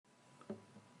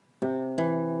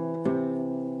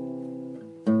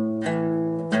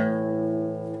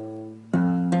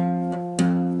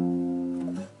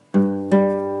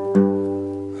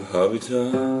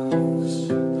Talks,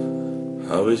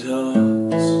 Hobby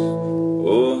Talks,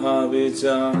 oh Hobby Talks,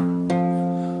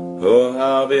 oh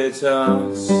Hobby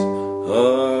Talks,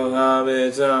 oh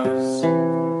Hobby Talks,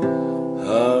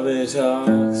 Hobby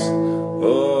Talks,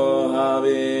 oh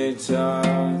Hobby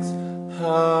Talks,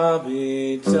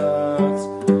 Hobby Talks,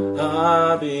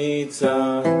 Hobby Talks,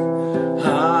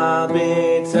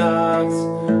 Hobby Talks,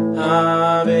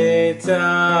 Hobby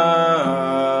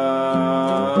Talks.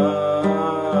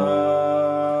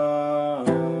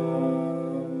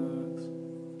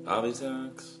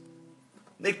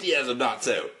 Nick Diaz of Not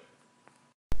So.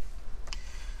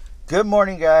 Good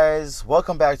morning, guys.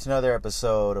 Welcome back to another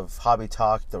episode of Hobby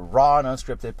Talk, the raw and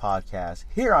unscripted podcast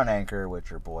here on Anchor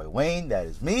with your boy Wayne. That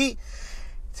is me.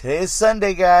 Today is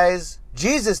Sunday, guys.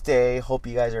 Jesus Day. Hope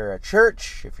you guys are at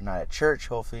church. If you're not at church,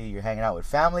 hopefully you're hanging out with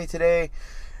family today.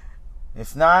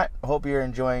 If not, hope you're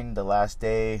enjoying the last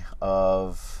day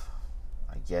of,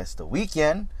 I guess, the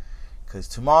weekend, because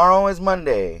tomorrow is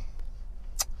Monday.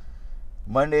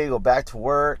 Monday, go back to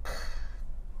work.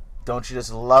 Don't you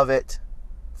just love it?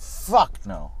 Fuck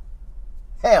no.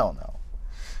 Hell no.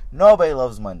 Nobody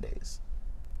loves Mondays.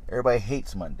 Everybody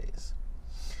hates Mondays.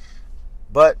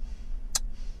 But,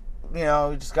 you know,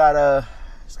 you just gotta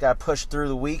push through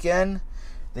the weekend.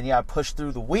 Then you gotta push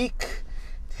through the week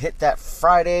to hit that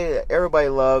Friday that everybody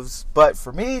loves. But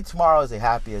for me, tomorrow is the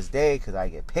happiest day because I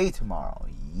get paid tomorrow.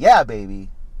 Yeah, baby.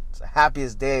 It's the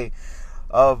happiest day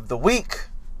of the week.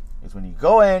 Is when you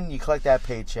go in, you collect that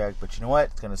paycheck, but you know what?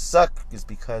 It's going to suck is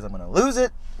because I'm going to lose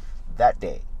it that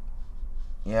day.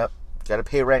 Yep. Got to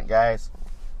pay rent, guys.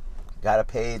 Got to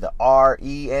pay the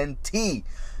R-E-N-T,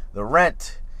 the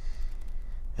rent.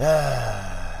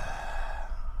 Why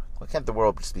can't the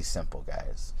world just be simple,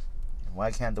 guys? Why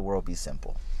can't the world be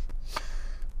simple?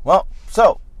 Well,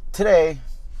 so today,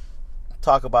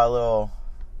 talk about a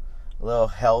little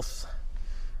health.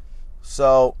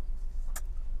 So,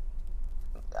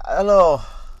 a little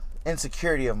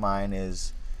insecurity of mine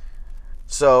is,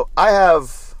 so I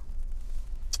have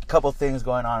a couple things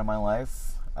going on in my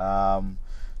life.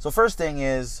 So first thing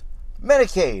is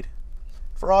Medicaid.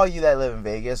 For all you that live in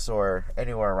Vegas or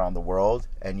anywhere around the world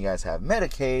and you guys have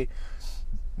Medicaid,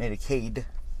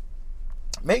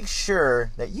 make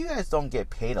sure that you guys don't get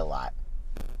paid a lot.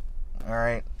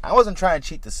 Alright? I wasn't trying to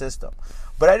cheat the system,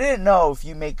 but I didn't know if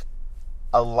you make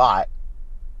a lot,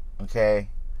 okay,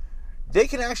 they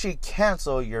can actually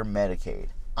cancel your Medicaid.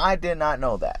 I did not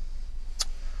know that.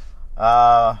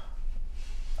 I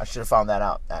should have found that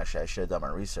out. Actually, I should have done my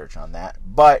research on that.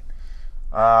 But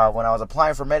when I was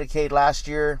applying for Medicaid last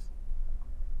year,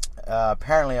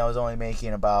 apparently I was only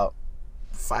making about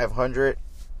 $500,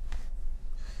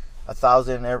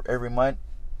 $1,000 every month.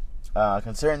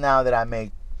 Considering now that I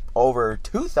make over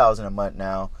 $2,000 a month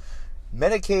now,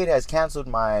 Medicaid has canceled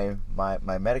my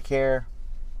Medicare.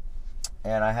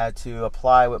 And I had to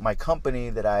apply with my company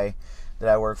that I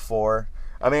work for.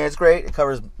 I mean, it's great. It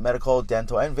covers medical,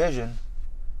 dental, and vision.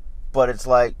 But it's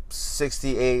like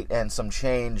 $68 and some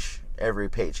change every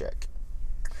paycheck.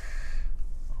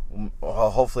 Well,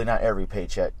 hopefully not every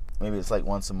paycheck. Maybe it's like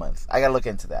once a month. I got to look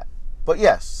into that. But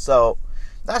yes, so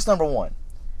that's number one.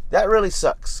 That really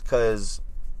sucks because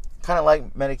kind of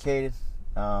like Medicaid,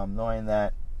 knowing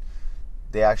that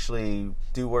they actually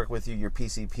do work with you, your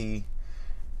PCP,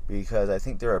 because I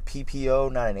think they're a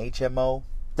PPO, not an HMO.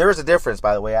 There is a difference,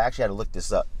 by the way. I actually had to look this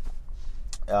up.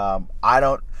 I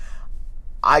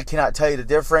cannot tell you the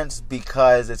difference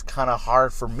because it's kind of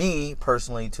hard for me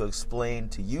personally to explain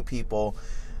to you people.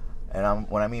 And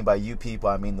when I mean by you people,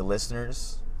 I mean the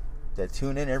listeners that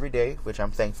tune in every day, which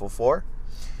I'm thankful for.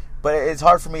 But it's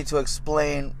hard for me to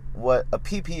explain what a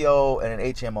PPO and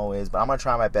an HMO is, but I'm going to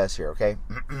try my best here, okay?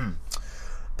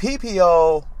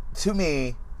 PPO, to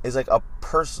me, is like a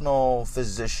personal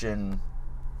physician.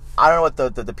 I don't know what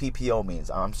the PPO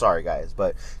means. I'm sorry, guys.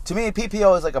 But to me,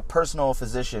 PPO is like a personal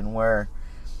physician where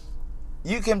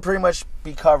you can pretty much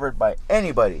be covered by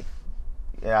anybody.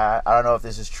 Yeah, I don't know if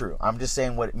this is true. I'm just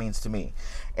saying what it means to me.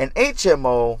 An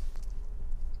HMO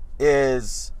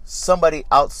is somebody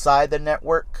outside the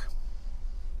network.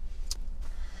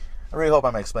 I really hope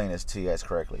I'm explaining this to you guys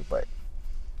correctly, but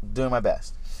I'm doing my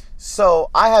best. So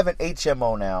I have an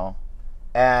HMO now.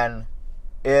 And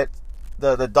the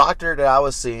doctor that I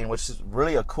was seeing, which is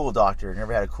really a cool doctor,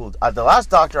 never had a cool. The last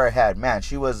doctor I had, man,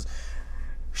 she was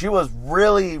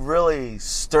really, really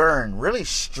stern, really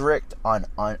strict on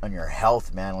your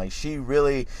health, man. Like she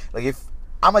really, like if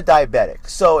I'm a diabetic,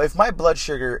 so if my blood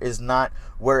sugar is not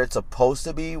where it's supposed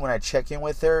to be when I check in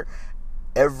with her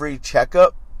every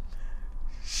checkup,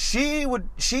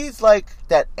 she's like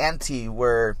that auntie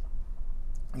where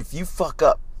if you fuck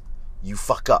up, you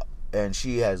fuck up. And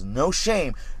she has no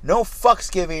shame, no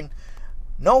fucks given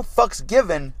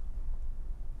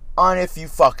on if you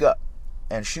fuck up.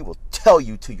 And she will tell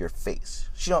you to your face.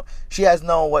 She has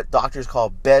no what doctors call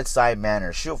bedside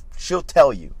manner. She'll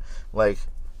tell you like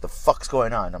the fuck's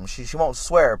going on. I mean, she won't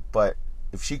swear, but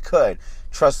if she could,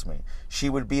 trust me, she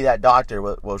would be that doctor.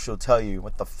 Well, she'll tell you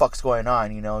what the fuck's going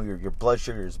on. You know, your blood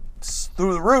sugar is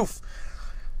through the roof.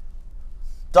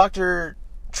 Dr.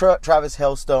 Travis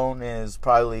Hailstone is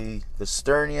probably the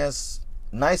sternest,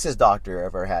 nicest doctor I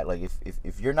ever had. Like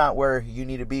if you're not where you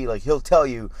need to be, like he'll tell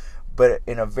you, but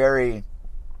in a very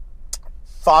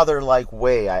father-like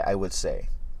way, I would say.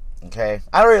 Okay?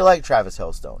 I really like Travis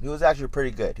Hailstone. He was actually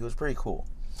pretty good. He was pretty cool.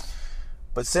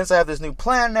 But since I have this new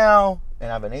plan now, and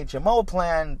I have an HMO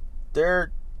plan,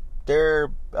 their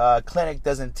clinic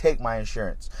doesn't take my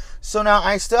insurance. So now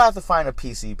I still have to find a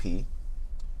PCP,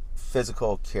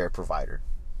 physical care provider.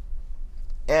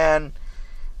 And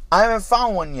I haven't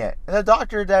found one yet. And the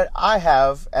doctor that I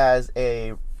have as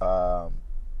a,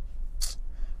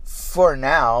 for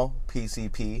now,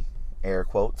 PCP, air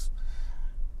quotes.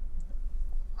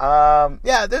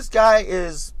 This guy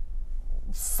is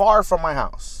far from my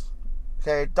house.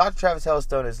 Okay, Dr. Travis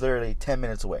Hailstone is literally 10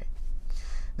 minutes away.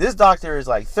 This doctor is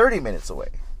like 30 minutes away.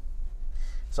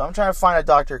 So I'm trying to find a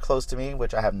doctor close to me,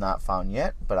 which I have not found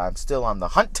yet, but I'm still on the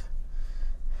hunt.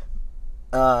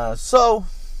 Running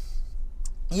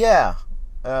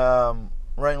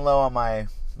low on my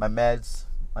meds,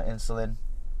 my insulin.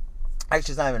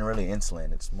 Actually, it's not even really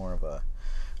insulin. It's more of a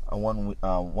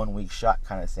 1 week shot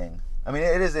kind of thing. I mean,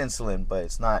 it is insulin, but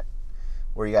it's not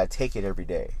where you gotta take it every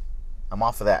day. I'm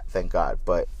off of that, thank God.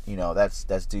 But you know, that's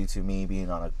due to me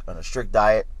being on a strict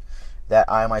diet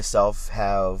that I myself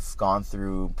have gone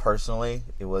through personally.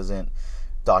 It wasn't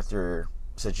doctor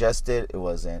suggested. It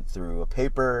wasn't through a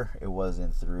paper. It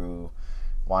wasn't through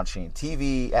watching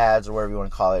TV ads or whatever you want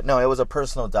to call it. No, it was a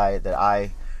personal diet that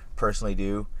I personally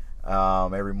do.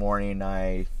 Every morning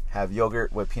I have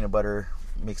yogurt with peanut butter,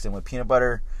 mixed in with peanut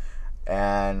butter,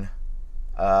 and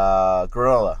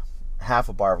granola, half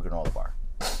a bar of granola bar.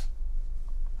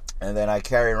 And then I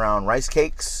carry around rice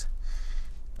cakes.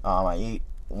 I eat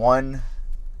one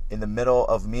in the middle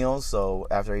of meals. So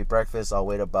after I eat breakfast, I'll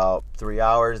wait about 3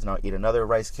 hours and I'll eat another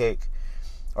rice cake,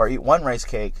 or eat one rice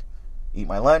cake, eat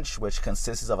my lunch, which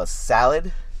consists of a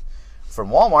salad from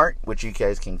Walmart, which you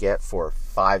guys can get for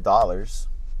 $5.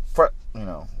 For, you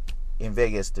know, in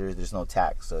Vegas, there's no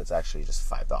tax, so it's actually just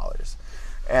 $5.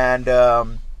 And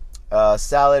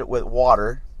salad with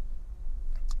water.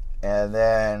 And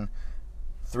then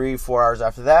 3-4 hours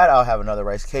after that, I'll have another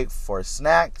rice cake for a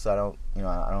snack, so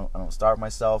I don't starve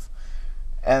myself.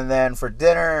 And then for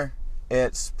dinner,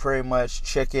 it's pretty much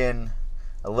chicken,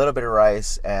 a little bit of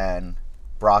rice, and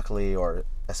broccoli or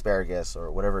asparagus or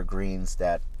whatever greens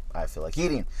that I feel like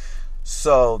eating.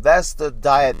 So that's the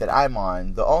diet that I'm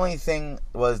on. The only thing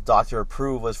was doctor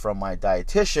approved was from my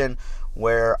dietitian,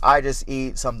 where I just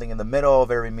eat something in the middle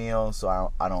of every meal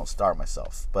so I don't starve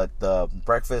myself. But the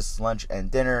breakfast, lunch, and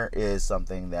dinner is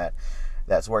something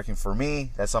that's working for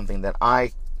me. That's something that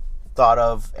I thought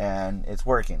of, and it's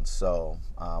working. So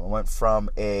I went from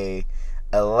a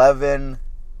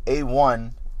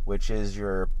 11A1, which is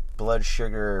your blood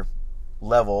sugar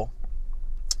level,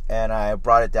 and I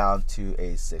brought it down to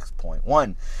a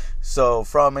 6.1. So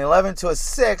from 11 to a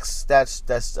 6,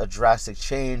 that's a drastic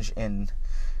change in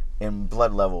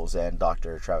blood levels, and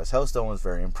Dr. Travis Hailstone was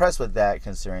very impressed with that,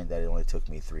 considering that it only took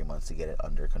me 3 months to get it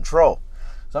under control.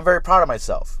 So I'm very proud of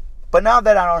myself. But now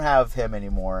that I don't have him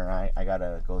anymore, and I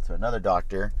gotta go to another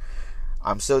doctor,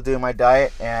 I'm still doing my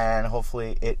diet, and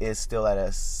hopefully it is still at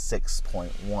a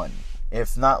 6.1.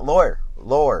 If not lower.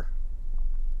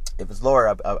 If it's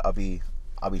lower, I'll be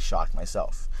shocked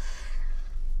myself.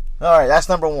 All right, that's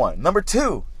number one. Number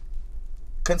two,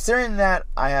 considering that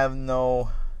I have no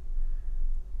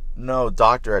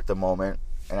doctor at the moment,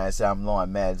 and I said I'm low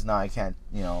on meds, now I can't,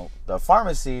 the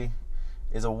pharmacy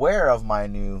is aware of my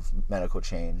new medical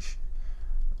change,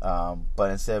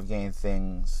 but instead of getting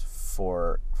things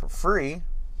for free,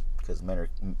 because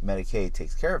Medicaid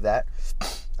takes care of that,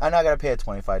 I'm now got to pay a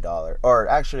 $25, or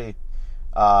actually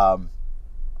 $10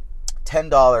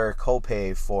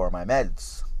 copay for my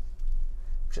meds,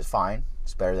 which is fine.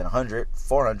 It's better than $100,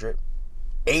 $400,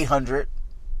 $800.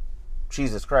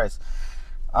 Jesus Christ.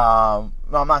 No,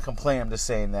 I'm not complaining. I'm just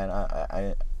saying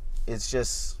that it's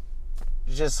just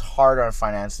hard on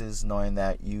finances, knowing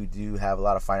that you do have a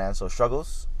lot of financial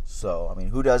struggles. So, I mean,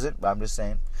 who doesn't? But I'm just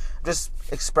saying, just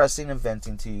expressing and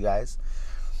venting to you guys.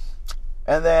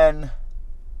 And then,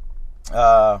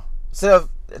 instead of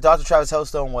Dr. Travis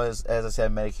Hailstone was, as I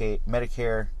said,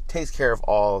 Medicare takes care of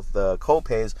all the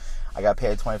co-pays, I got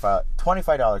paid $25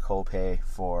 copay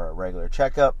for a regular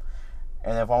checkup.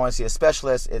 And if I want to see a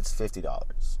specialist, it's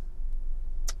 $50.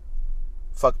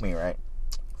 Fuck me, right?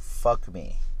 Fuck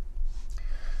me.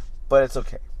 But it's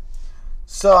okay.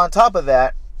 So on top of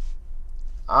that,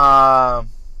 so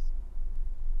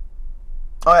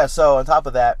on top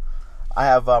of that, I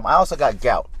have, I also got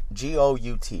gout.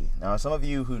 G-O-U-T. Now, some of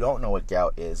you who don't know what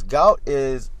gout is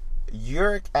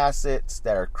uric acids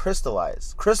that are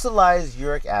crystallized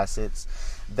uric acids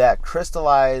that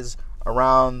crystallize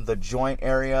around the joint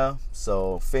area,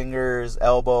 so fingers,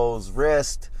 elbows,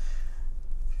 wrist,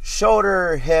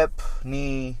 shoulder, hip,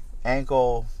 knee,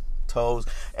 ankle, toes,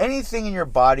 anything in your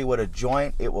body with a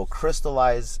joint, it will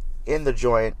crystallize in the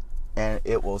joint and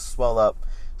it will swell up.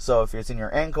 So if it's in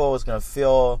your ankle, it's going to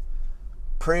feel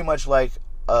pretty much like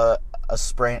a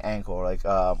sprained ankle, like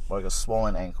a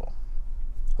swollen ankle,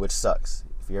 which sucks.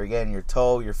 If you're getting your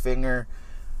toe, your finger,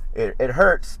 it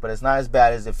hurts, but it's not as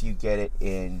bad as if you get it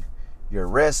in your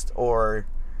wrist or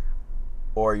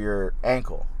your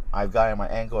ankle. I've got it in my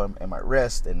ankle and my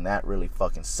wrist, and that really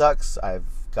fucking sucks. I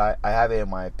have it in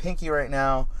my pinky right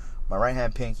now, my right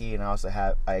hand pinky, and I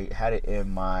had it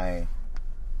in my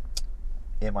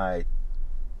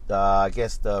I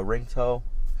guess the ring toe.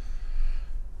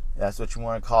 That's what you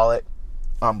want to call it,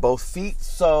 on both feet.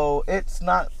 So it's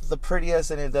not the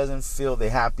prettiest and it doesn't feel the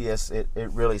happiest. It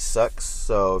really sucks.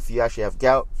 So if you actually have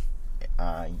gout,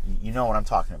 you know what I'm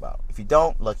talking about. If you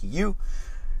don't, lucky you.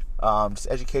 Just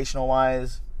educational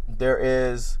wise, there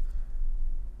is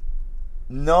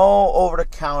no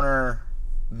over-the-counter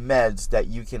meds that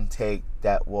you can take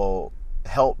that will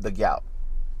help the gout.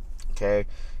 Okay,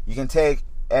 you can take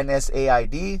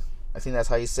NSAID. I think that's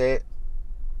how you say it.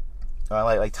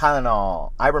 Like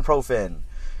Tylenol, ibuprofen,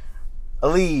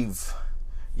 Aleve.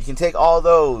 You can take all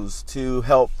those to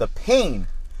help the pain,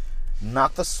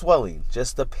 not the swelling,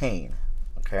 just the pain.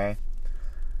 Okay,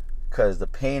 because the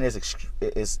pain is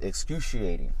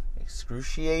excruciating.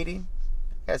 Excruciating.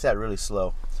 I said that really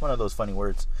slow. It's one of those funny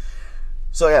words.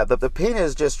 So yeah, the pain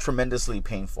is just tremendously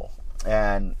painful.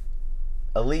 And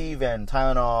Aleve and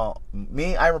Tylenol,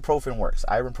 ibuprofen works.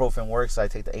 Ibuprofen works. I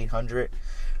take the 800.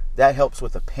 That helps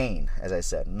with the pain, as I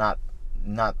said, not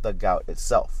the gout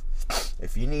itself.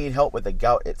 If you need help with the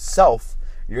gout itself,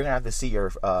 you're gonna have to see your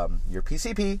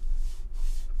PCP,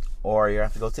 or you're gonna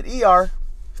have to go to the ER,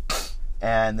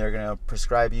 and they're gonna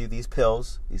prescribe you these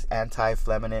pills, these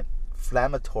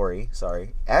anti-inflammatory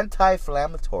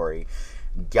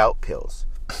gout pills.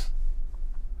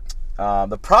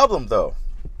 The problem, though,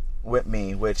 with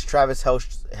me, which Travis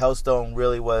Hellstone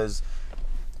really was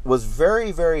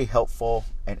very, very helpful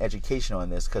and educational in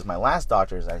this, because my last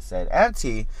doctor, as I said,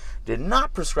 Auntie, did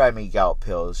not prescribe me gout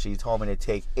pills. She told me to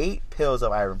take 8 pills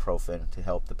of ibuprofen to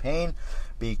help the pain,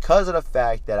 because of the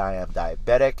fact that I am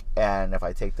diabetic, and if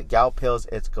I take the gout pills,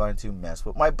 it's going to mess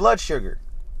with my blood sugar.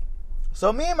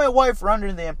 So me and my wife were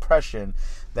under the impression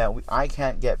that I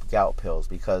can't get gout pills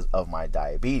because of my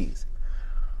diabetes.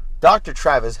 Dr.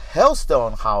 Travis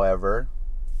Hellstone, however,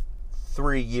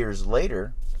 3 years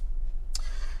later,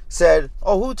 said,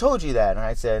 "Oh, who told you that?" And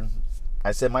I said,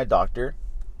 my doctor,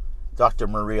 Dr.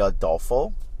 Maria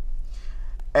Adolfo.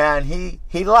 And he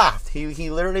laughed. He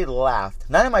literally laughed.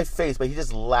 Not in my face, but he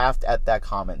just laughed at that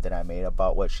comment that I made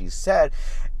about what she said.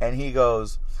 And he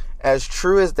goes, "As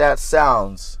true as that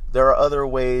sounds, there are other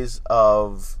ways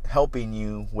of helping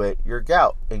you with your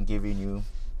gout and giving you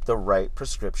the right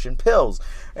prescription pills."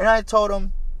 And I told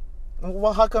him,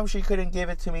 "Well, how come she couldn't give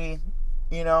it to me?"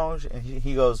 You know, and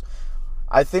he goes,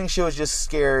 "I think she was just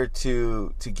scared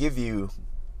to give you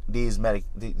these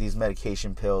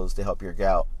medication pills to help your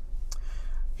gout.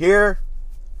 Here,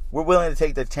 we're willing to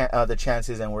take the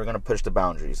chances, and we're going to push the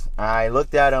boundaries." I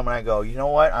looked at him and I go, "You know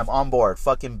what? I'm on board.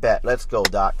 Fucking bet. Let's go,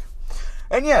 doc."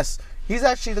 And yes, he's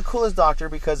actually the coolest doctor,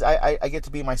 because I get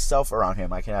to be myself around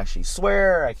him. I can actually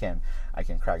swear. I can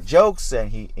crack jokes,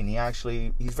 and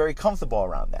he's very comfortable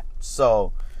around that.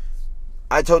 So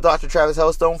I told Dr. Travis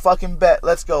Hellstone, "Fucking bet.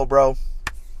 Let's go, bro.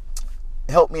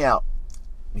 Help me out."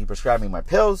 He prescribed me my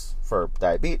pills for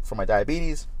my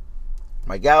diabetes,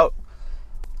 my gout,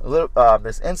 a little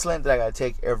this insulin that I gotta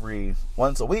take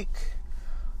once a week.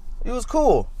 It was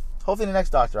cool. Hopefully the next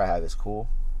doctor I have is cool.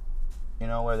 You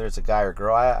know, whether it's a guy or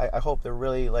girl, I hope they're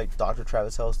really like Dr.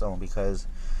 Travis Hellstone, because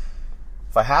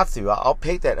if I have to, I'll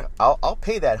pay that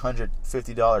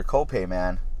 $150 copay,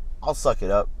 man. I'll suck it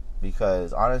up,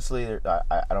 because honestly,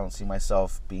 I don't see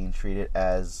myself being treated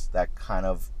as that kind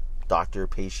of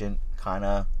doctor-patient kind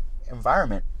of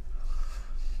environment.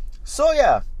 So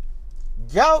yeah,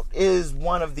 gout is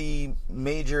one of the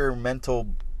major mental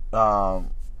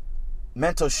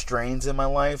strains in my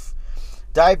life.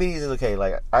 diabetes is okay.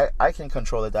 Like, I can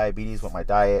control the diabetes with my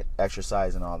diet,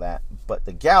 exercise, and all that. But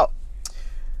the gout,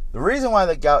 the reason why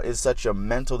the gout is such a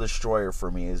mental destroyer for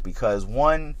me is because,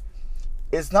 one,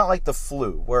 it's not like the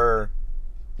flu where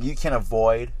you can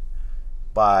avoid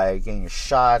by getting your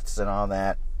shots and all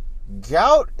that.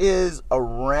 Gout is a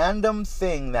random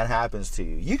thing that happens to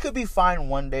you. You could be fine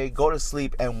one day, go to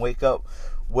sleep, and wake up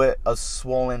with a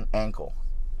swollen ankle.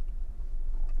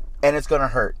 And it's going to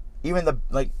hurt. Even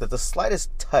the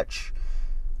slightest touch.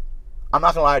 I'm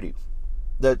not going to lie to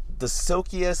you. The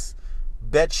silkiest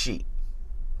bed sheet,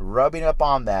 rubbing up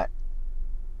on that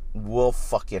will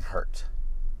fucking hurt.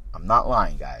 I'm not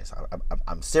lying, guys.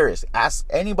 I'm serious. Ask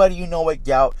anybody you know with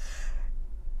gout.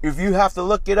 If you have to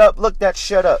look it up, look that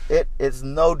shit up. It's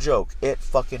no joke. It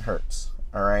fucking hurts.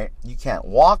 All right? You can't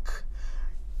walk.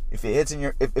 If it's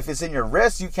in your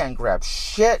wrist, you can't grab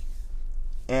shit.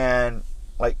 And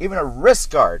like, even a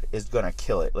wrist guard is gonna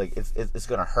kill it. Like, it's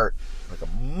gonna hurt like a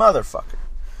motherfucker.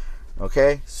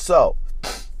 Okay? So,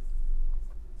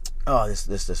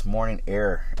 this morning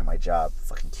air at my job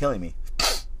fucking killing me.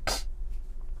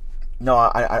 No,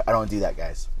 I don't do that,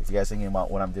 guys. If you guys thinking about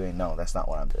what I'm doing, no, that's not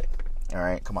what I'm doing. All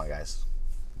right, come on, guys.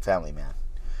 Family, man.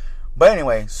 But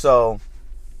anyway, so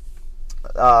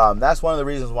that's one of the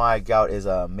reasons why gout is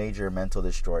a major mental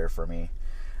destroyer for me.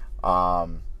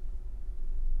 As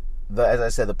I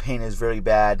said, the pain is very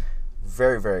bad,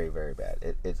 very, very, very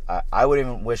bad. I would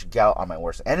even wish gout on my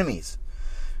worst enemies.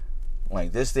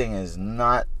 Like, this thing is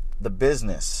not the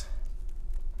business.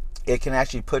 It can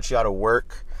actually put you out of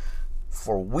work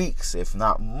for weeks, if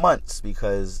not months,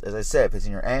 because, as I said, if it's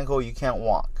in your ankle, you can't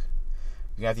walk.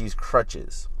 You have to use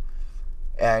crutches,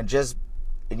 and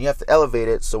you have to elevate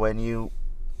it. So when you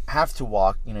have to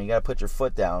walk, you got to put your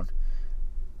foot down.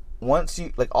 Once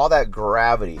you, like, all that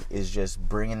gravity is just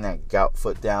bringing that gout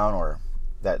foot down, or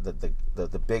that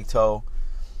the big toe.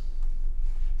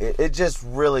 It just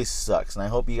really sucks, and I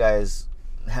hope you guys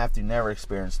have to never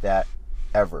experience that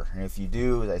ever. And if you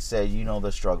do, as I said, you know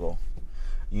the struggle,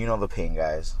 you know the pain,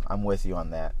 guys. I'm with you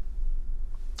on that.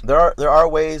 There are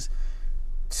ways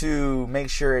to make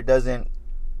sure it doesn't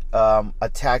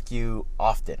attack you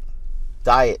often.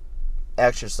 Diet,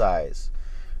 exercise.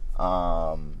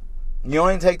 You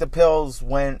only take the pills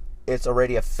when it's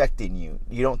already affecting you.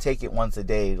 You don't take it once a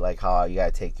day, like how you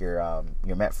gotta take your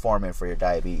metformin for your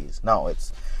diabetes. No,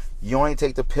 you only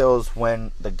take the pills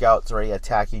when the gout's already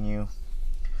attacking you.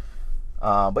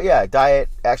 But yeah, diet,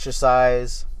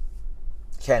 exercise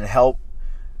can help,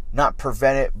 not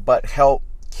prevent it, but help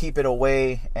keep it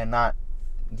away and not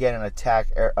get an attack,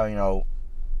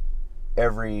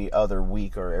 every other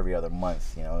week or every other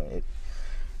month.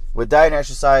 With diet and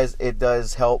exercise, it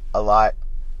does help a lot,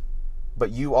 but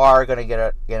you are going to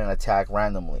get an attack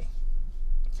randomly.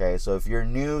 Okay, so if you're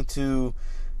new to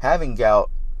having gout,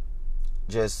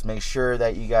 just make sure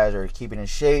that you guys are keeping in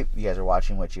shape. You guys are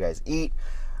watching what you guys eat.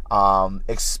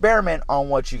 Experiment on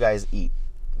what you guys eat,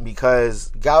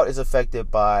 because gout is affected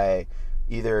by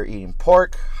either eating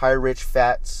pork, high-rich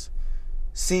fats,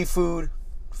 seafood,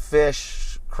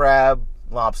 fish, crab,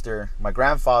 lobster. My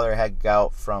grandfather had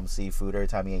gout from seafood. Every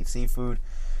time he ate seafood,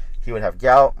 he would have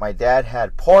gout. My dad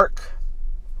had pork.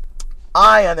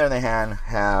 I, on the other hand,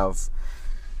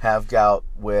 have gout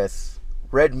with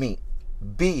red meat,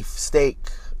 beef, steak,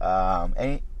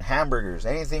 any hamburgers,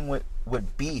 anything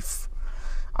with beef.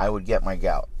 I would get my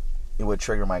gout. It would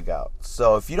trigger my gout.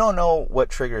 So if you don't know what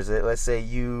triggers it, let's say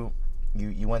you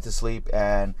went to sleep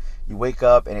and you wake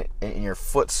up and your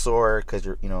foot's sore because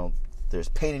there's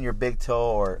pain in your big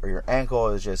toe, or your ankle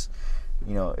is just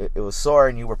it was sore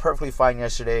and you were perfectly fine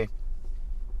yesterday.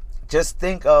 Just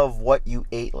think of what you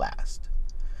ate last.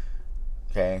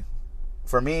 Okay,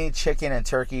 for me, chicken and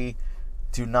turkey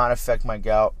do not affect my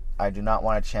gout. I do not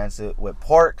want to chance it with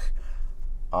pork.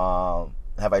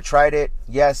 Have I tried it?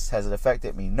 Yes. Has it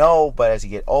affected me? No. But as you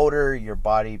get older, your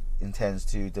body intends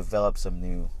to develop some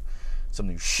new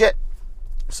shit.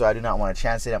 So I do not want to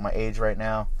chance it at my age right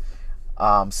now.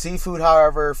 Seafood,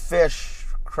 however, fish,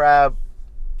 crab,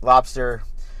 lobster,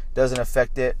 doesn't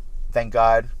affect it, thank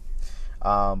God.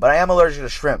 But I am allergic to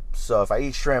shrimp. So if I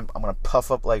eat shrimp, I'm going to puff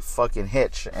up like fucking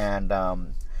Hitch. And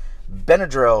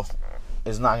Benadryl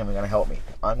is not going to help me.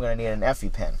 I'm going to need an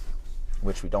EpiPen,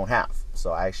 which we don't have.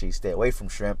 So I actually stay away from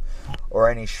shrimp or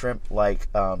any shrimp-like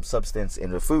substance in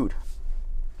the food.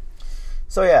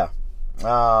 So yeah.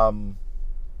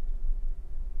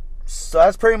 So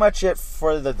that's pretty much it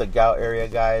for the gout area,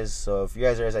 guys. So if you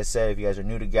guys are, as I said, if you guys are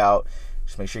new to gout,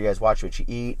 just make sure you guys watch what you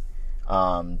eat.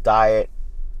 Diet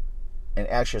and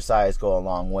exercise go a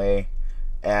long way.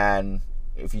 And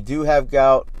if you do have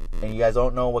gout and you guys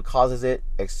don't know what causes it,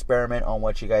 experiment on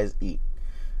what you guys eat.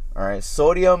 All right,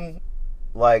 sodium,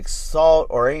 like salt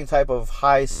or any type of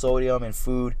high sodium in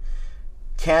food,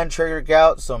 can trigger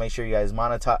gout. So make sure you guys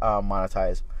monitor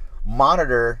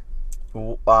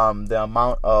the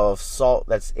amount of salt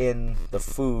that's in the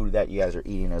food that you guys are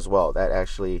eating as well. That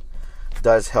actually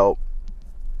does help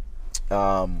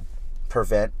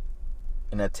prevent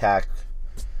an attack.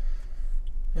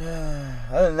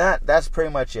 Other than that, that's pretty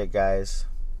much it, guys,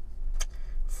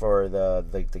 for the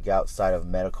gout side of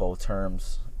medical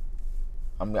terms.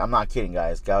 I'm not kidding,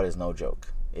 guys. Gout is no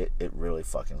joke. It really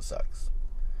fucking sucks.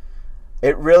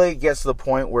 It really gets to the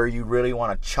point where you really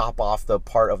want to chop off the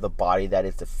part of the body that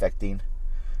it's affecting.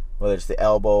 Whether it's the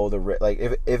elbow, the wrist. Like,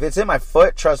 if it's in my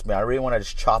foot, trust me, I really want to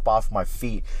just chop off my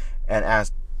feet and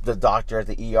ask the doctor at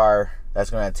the ER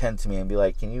that's going to attend to me and be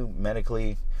like, can you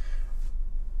medically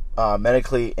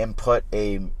input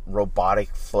a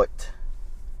robotic foot?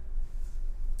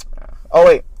 Oh,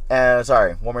 wait.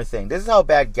 Sorry, one more thing. This is how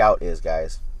bad gout is,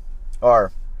 guys.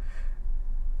 Or,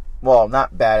 well,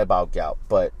 not bad about gout,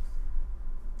 but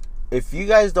if you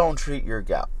guys don't treat your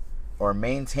gout or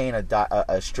maintain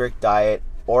a strict diet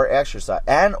or exercise,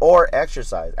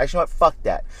 actually, what? Fuck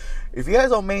that. If you guys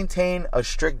don't maintain a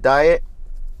strict diet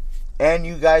and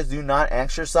you guys do not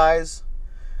exercise,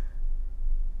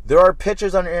 there are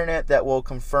pictures on the internet that will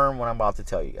confirm what I'm about to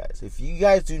tell you guys. If you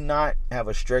guys do not have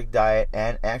a strict diet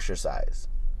and exercise,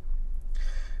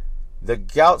 the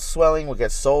gout swelling will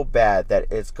get so bad that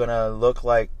it's going to look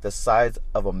like the size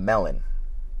of a melon.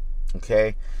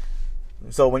 Okay?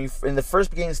 So when you in the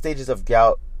first beginning stages of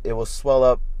gout, it will swell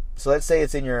up. So let's say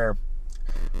it's in your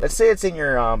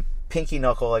pinky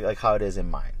knuckle, like how it is in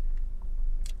mine.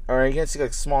 All right, you can see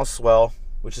like small swell,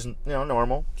 which is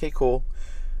normal. Okay, cool.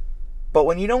 But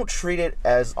when you don't treat it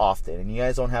as often, and you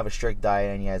guys don't have a strict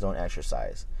diet, and you guys don't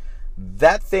exercise,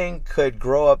 that thing could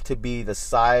grow up to be the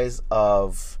size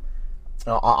of,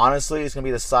 honestly, it's gonna be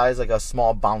the size like a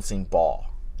small bouncing ball.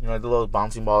 The little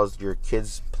bouncing balls your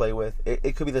kids play with.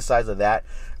 It could be the size of that,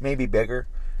 maybe bigger.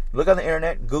 Look on the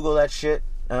internet, Google that shit.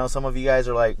 I know some of you guys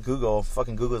are like,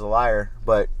 fucking Google's a liar.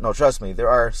 But no, trust me, there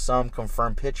are some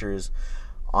confirmed pictures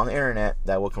on the internet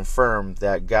that will confirm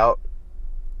that gout,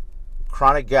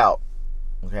 chronic gout,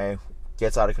 okay,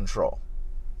 gets out of control.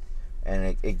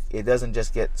 And it doesn't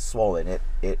just get swollen.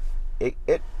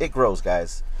 It grows,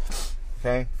 guys.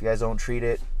 Okay? If you guys don't treat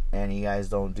it and you guys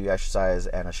don't do exercise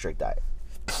and a strict diet.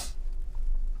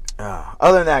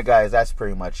 Other than that, guys, that's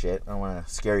pretty much it. I don't want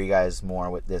to scare you guys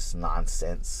more with this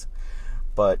nonsense.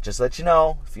 But just let you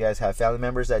know, if you guys have family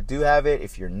members that do have it,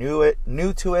 if you're new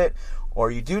to it, or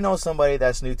you do know somebody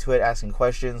that's new to it asking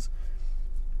questions,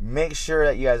 make sure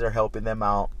that you guys are helping them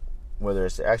out, whether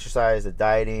it's the exercise, the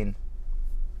dieting,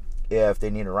 if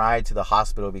they need a ride to the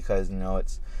hospital because,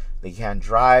 they can't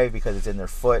drive because it's in their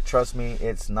foot. Trust me,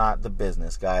 it's not the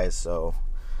business, guys. So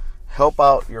help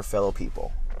out your fellow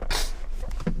people.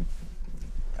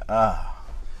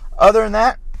 Other than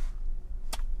that,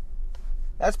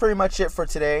 that's pretty much it for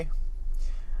today.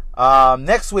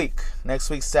 Next week,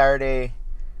 Saturday,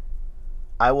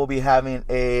 I will be having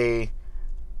a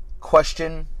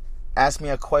ask me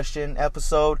a question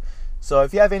episode. So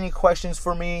if you have any questions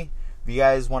for me, if you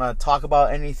guys want to talk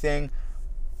about anything,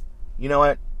 you know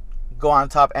what? Go on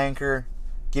top Anchor,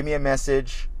 give me a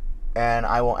message, and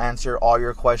I will answer all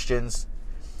your questions.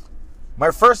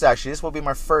 This will be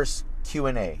my first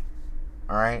Q&A.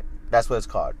 All right? That's what it's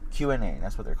called. Q&A.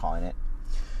 That's what they're calling it.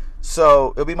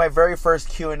 So it'll be my very first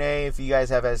Q&A. If you guys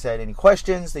have had any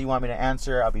questions that you want me to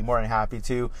answer, I'll be more than happy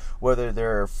to. Whether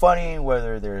they're funny,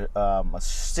 whether they're a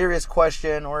serious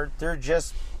question, or they're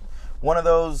just one of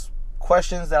those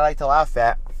questions that I like to laugh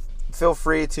at, feel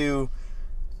free to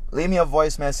leave me a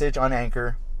voice message on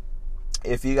Anchor.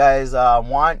 If you guys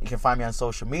want, you can find me on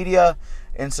social media,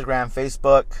 Instagram,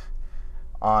 Facebook,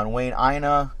 on Wayne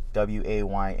Ina,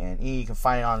 Wayne. You can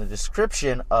find it on the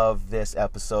description of this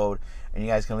episode, and you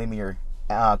guys can leave me your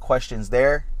questions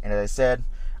there. And as I said,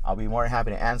 I'll be more than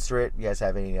happy to answer it. If you guys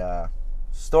have any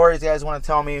stories you guys want to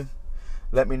tell me,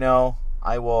 let me know.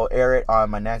 I will air it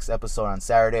on my next episode on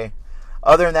Saturday.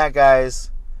 Other than that, guys,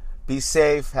 be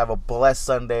safe. Have a blessed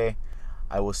Sunday.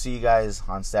 I will see you guys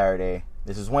on Saturday.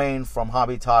 This is Wayne from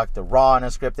Hobby Talk, the raw and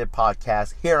unscripted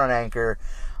podcast here on Anchor.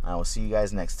 I will see you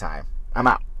guys next time. I'm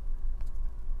out.